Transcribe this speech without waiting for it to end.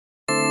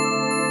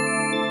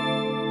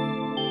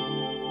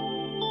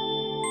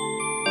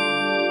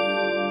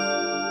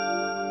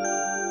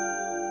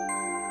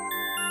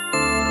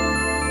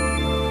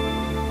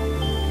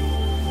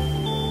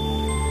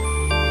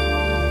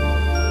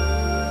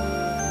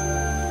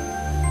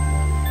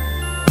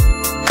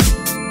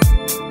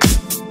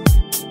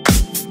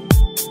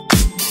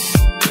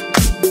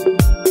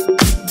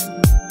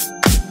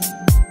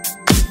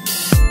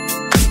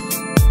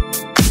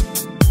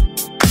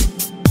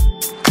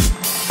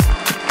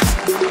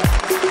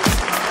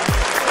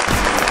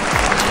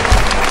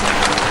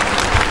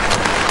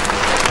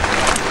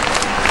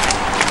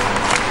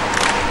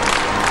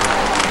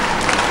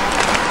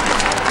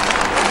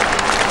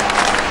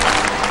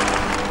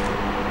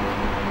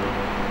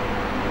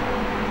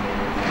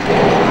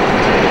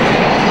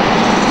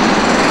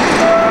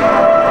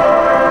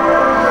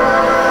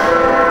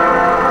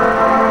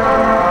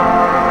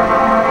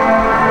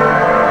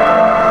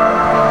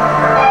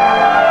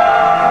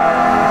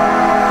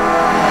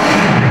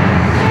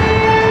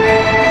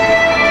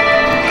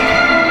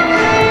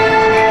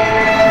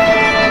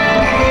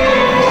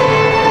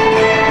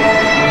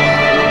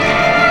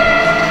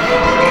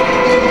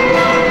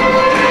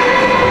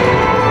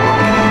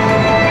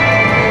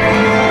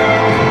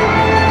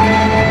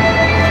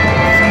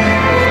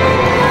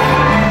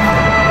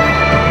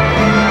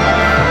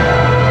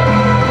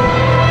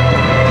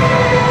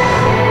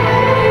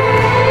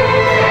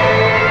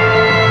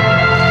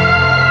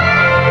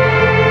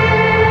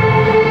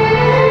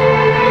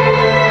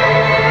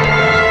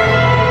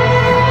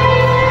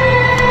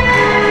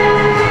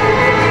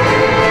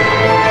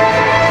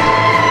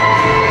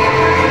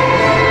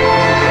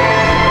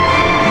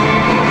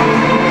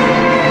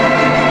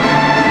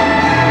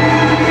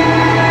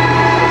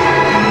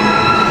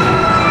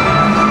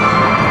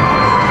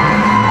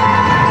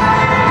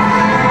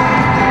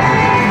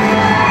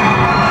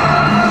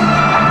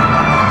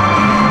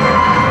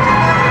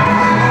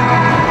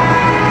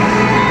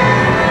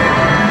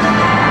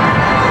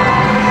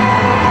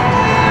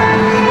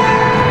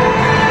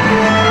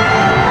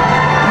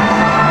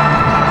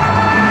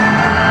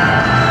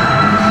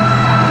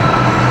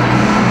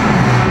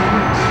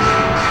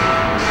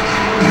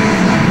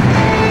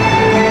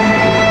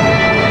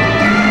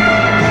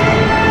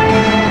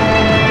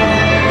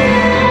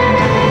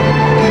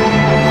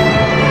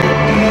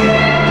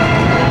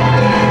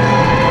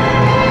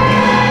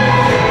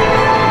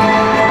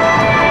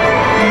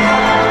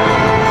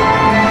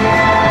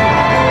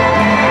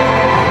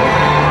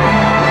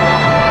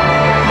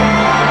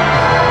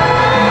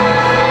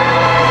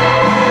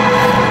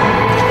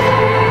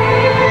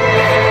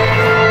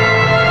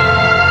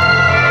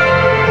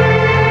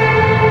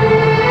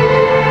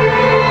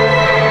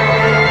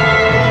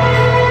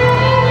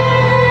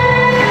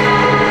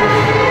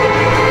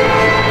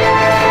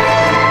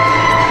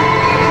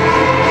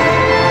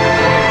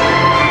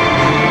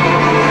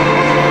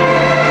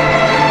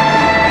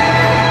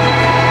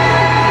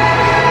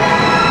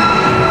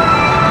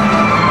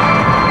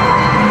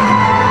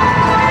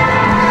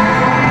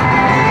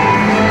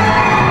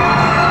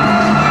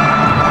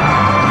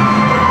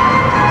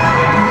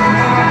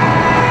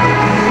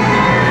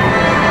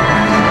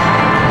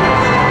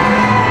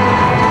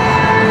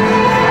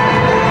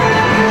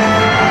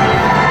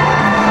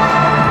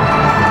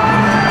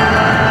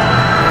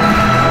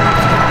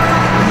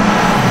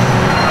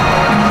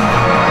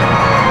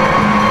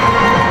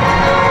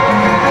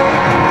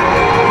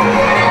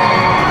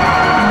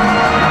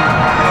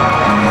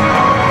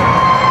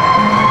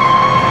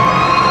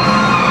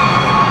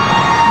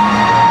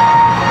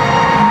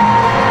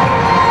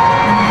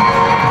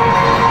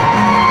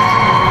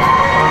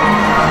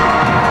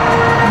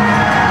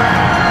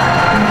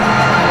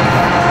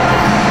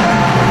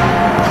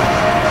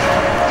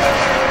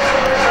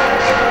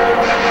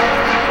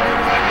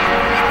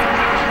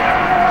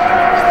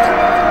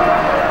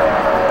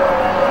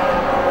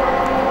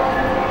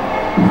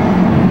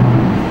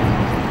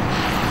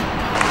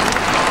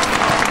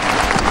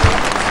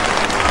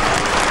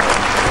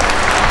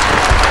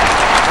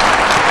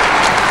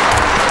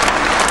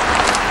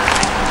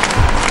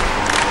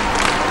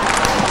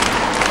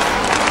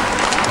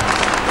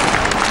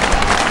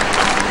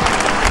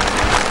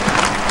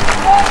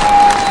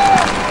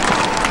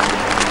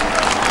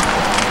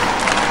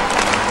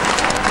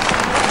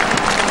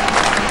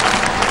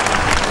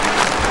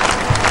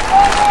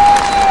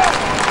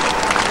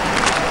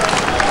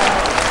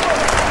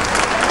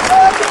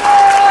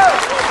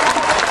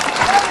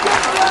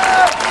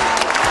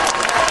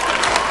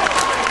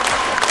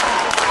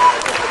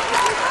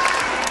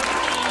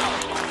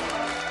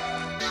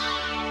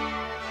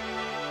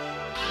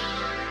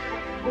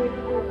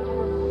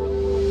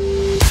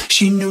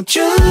She knew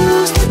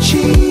just what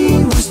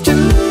she was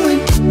doing,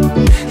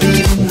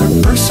 leaving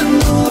her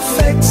personal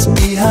effects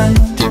behind.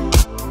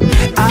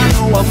 I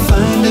know I'll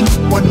find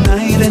him one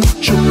night and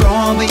she'll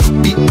probably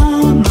be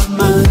on my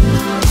mind.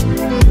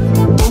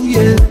 Oh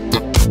yeah.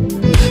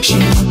 She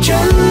knew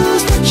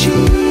just what she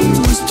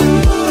was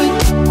doing,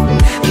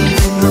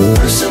 leaving her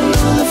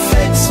personal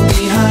effects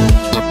behind.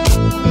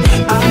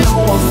 I know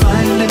I'll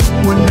find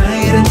him one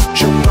night and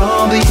she'll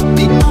probably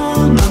be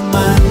on my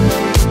mind.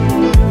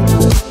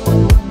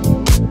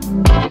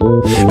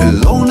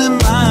 Alone in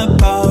my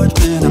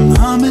apartment, I'm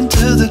humming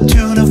to the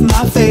tune of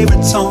my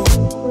favorite song,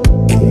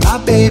 and my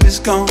baby's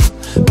gone.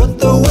 But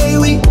the way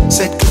we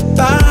said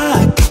goodbye,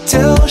 I could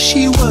tell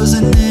she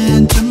wasn't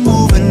into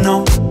moving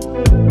on.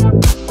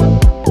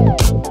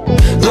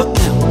 Look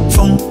now,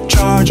 phone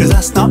charger,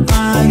 that's not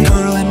mine.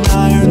 Curling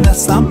iron,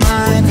 that's not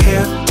mine.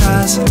 Hair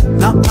ties,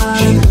 not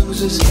mine. She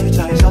loses hair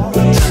ties all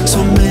the time.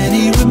 So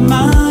many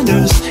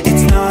reminders,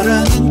 it's not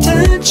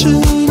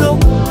unintentional.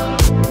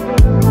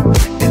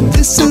 And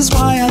this is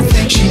why I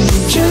think she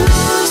knew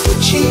just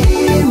what she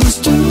was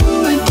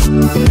doing,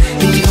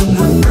 leaving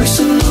her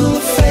personal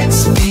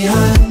effects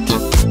behind.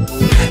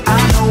 I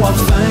know I'll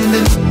find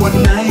him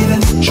one night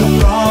and she'll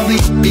probably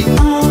be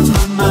on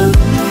my mind.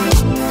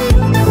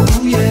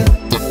 Oh yeah.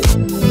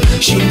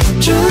 She knew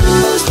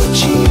just what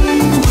she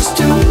was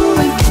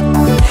doing,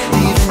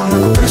 leaving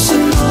her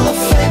personal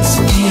effects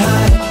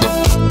behind.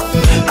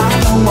 I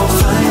know I'll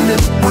find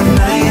him one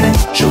night and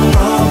she'll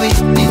probably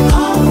be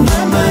on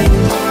my mind.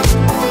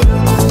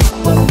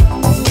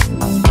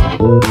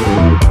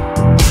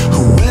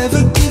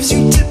 Whoever gives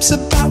you tips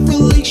about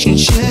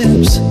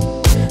relationships,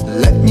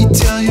 let me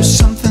tell you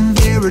something,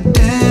 they're a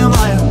damn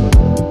liar.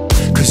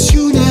 Cause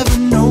you never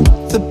know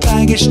the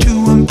baggage to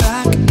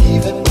unpack,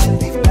 even when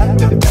they've packed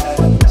their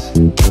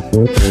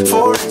bags.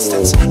 For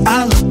instance,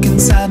 I look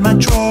inside my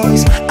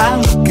drawers, I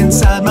look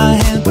inside my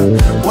hand,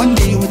 but one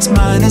day what's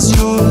mine is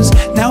yours.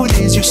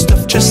 Nowadays your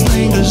stuff just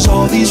lingers,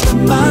 all these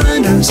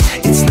reminders,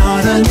 it's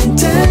not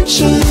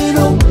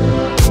unintentional.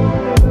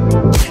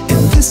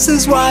 This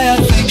is why I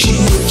think she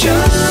knew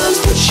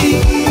just what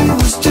she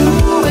was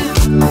doing,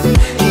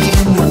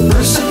 leaving her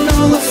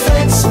personal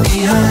effects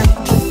behind.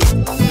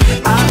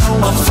 I know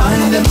I'll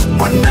find him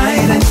one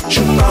night and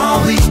she'll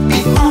probably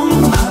be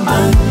on my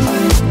mind.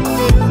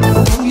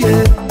 Oh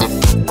yeah.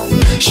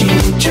 She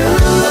knew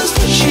just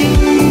what she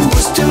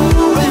was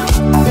doing,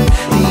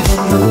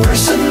 leaving her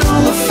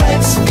personal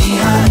effects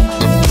behind.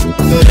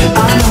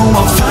 I know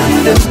I'll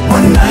find him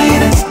one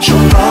night and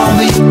she'll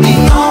probably be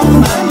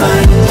on my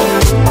mind.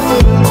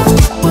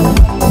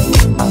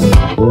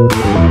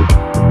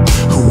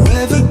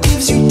 Whoever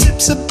gives you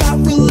tips about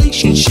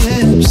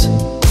relationships,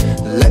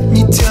 let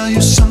me tell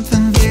you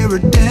something, they're a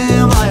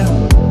damn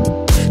liar.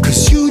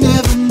 Cause you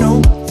never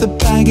know the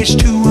baggage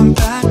to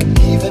unpack,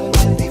 even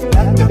when they've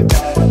packed their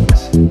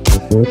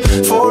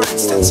bags. For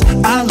instance,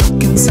 I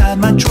look inside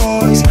my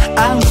drawers,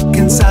 I look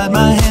inside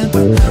my hand,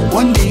 but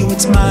one day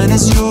what's mine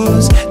is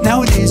yours.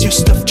 Nowadays your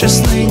stuff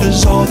just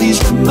lingers, all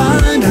these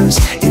reminders,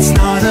 it's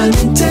not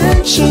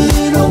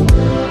unintentional.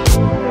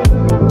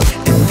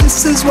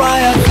 This is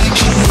why I think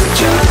she knew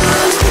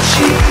just what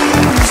she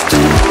was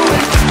doing,